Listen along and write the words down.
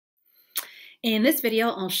In this video,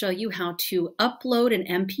 I'll show you how to upload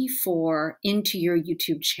an MP4 into your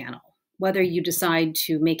YouTube channel. Whether you decide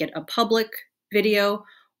to make it a public video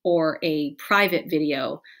or a private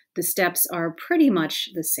video, the steps are pretty much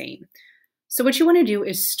the same. So what you want to do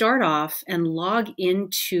is start off and log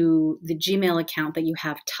into the Gmail account that you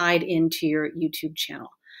have tied into your YouTube channel.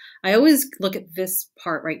 I always look at this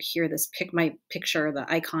part right here, my picture, the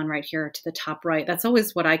icon right here to the top right. That's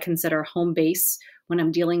always what I consider home base when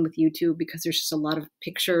I'm dealing with YouTube, because there's just a lot of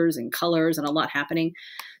pictures and colors and a lot happening.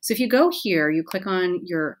 So if you go here, you click on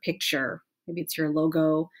your picture, maybe it's your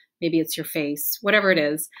logo, maybe it's your face, whatever it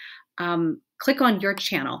is, click on your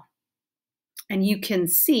channel and you can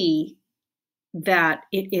see that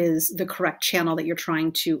it is the correct channel that you're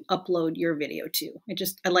trying to upload your video to.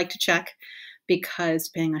 I like to check, because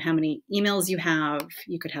depending on how many emails you have,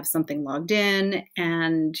 you could have something logged in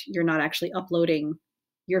and you're not actually uploading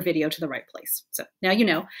your video to the right place. So now you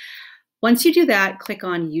know. Once you do that, click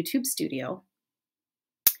on YouTube Studio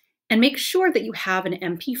and make sure that you have an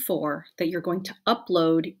MP4 that you're going to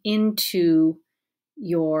upload into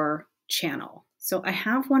your channel. So I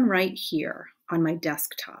have one right here on my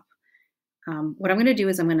desktop. What I'm going to do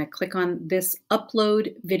is I'm going to click on this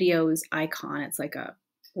Upload Videos icon. It's like a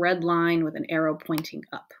red line with an arrow pointing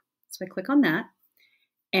up. So I click on that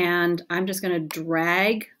and I'm just going to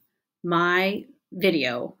drag my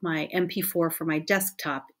video, my MP4 for my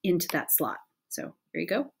desktop, into that slot. So there you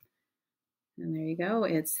go. And there you go.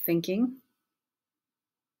 It's thinking.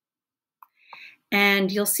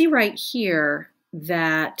 And you'll see right here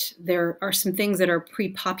that there are some things that are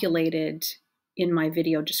pre-populated in my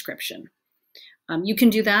video description. You can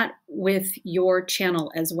do that with your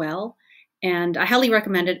channel as well. And I highly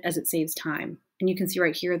recommend it, as it saves time. And you can see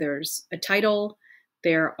right here, there's a title.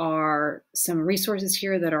 There are some resources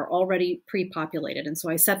here that are already pre-populated. And so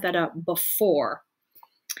I set that up before.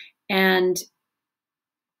 And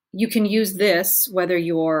you can use this whether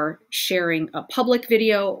you're sharing a public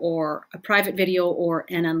video or a private video or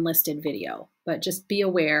an unlisted video. But just be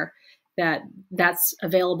aware that that's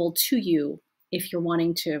available to you if you're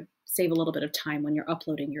wanting to save a little bit of time when you're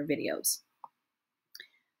uploading your videos.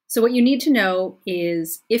 So what you need to know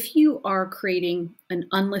is, if you are creating an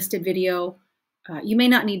unlisted video, you may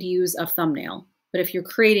not need to use a thumbnail, but if you're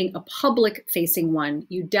creating a public-facing one,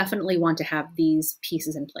 you definitely want to have these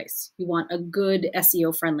pieces in place. You want a good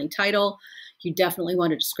SEO-friendly title. You definitely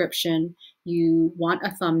want a description. You want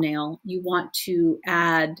a thumbnail. You want to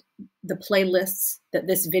add the playlists that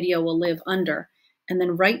this video will live under. And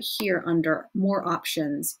then right here under More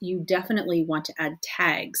Options, you definitely want to add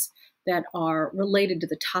tags that are related to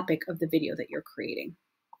the topic of the video that you're creating.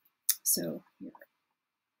 So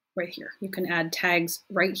right here, you can add tags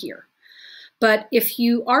right here. But if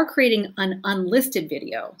you are creating an unlisted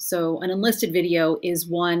video, so an unlisted video is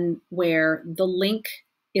one where the link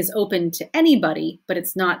is open to anybody, but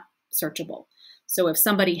it's not searchable. So if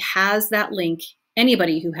somebody has that link,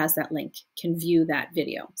 anybody who has that link can view that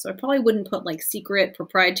video. So I probably wouldn't put like secret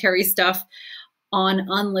proprietary stuff on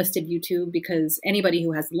unlisted YouTube, because anybody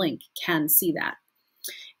who has the link can see that.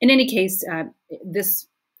 In any case, this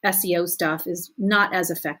SEO stuff is not as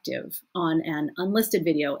effective on an unlisted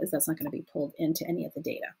video, as that's not going to be pulled into any of the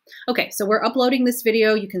data. Okay, so we're uploading this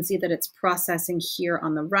video. You can see that it's processing here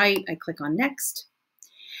on the right. I click on Next.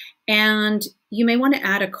 And you may want to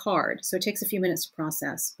add a card. So it takes a few minutes to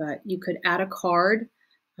process, but you could add a card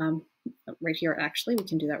right here. Actually, we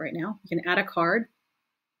can do that right now. You can add a card.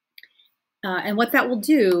 And what that will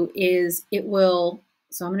do is it will,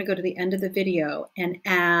 so I'm going to go to the end of the video and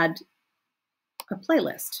add a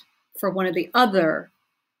playlist for one of the other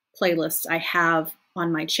playlists I have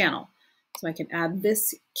on my channel. So I can add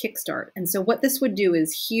this kickstart. And so what this would do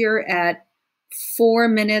is, here at 4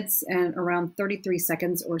 minutes and around 33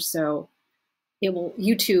 seconds or so,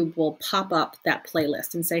 YouTube will pop up that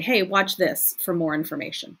playlist and say, hey, watch this for more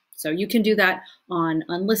information. So you can do that on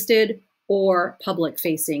unlisted or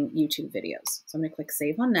public-facing YouTube videos. So I'm going to click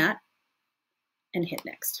Save on that and hit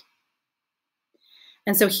Next.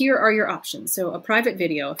 And so here are your options. So a private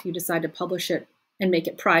video, if you decide to publish it and make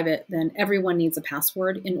it private, then everyone needs a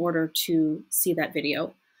password in order to see that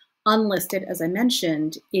video. Unlisted, as I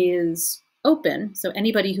mentioned, is open. So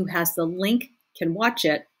anybody who has the link can watch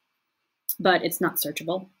it, but it's not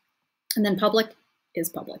searchable. And then public is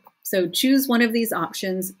public. So choose one of these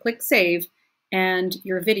options, click Save, and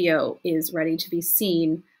your video is ready to be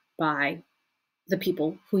seen by the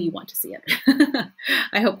people who you want to see it.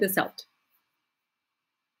 I hope this helped.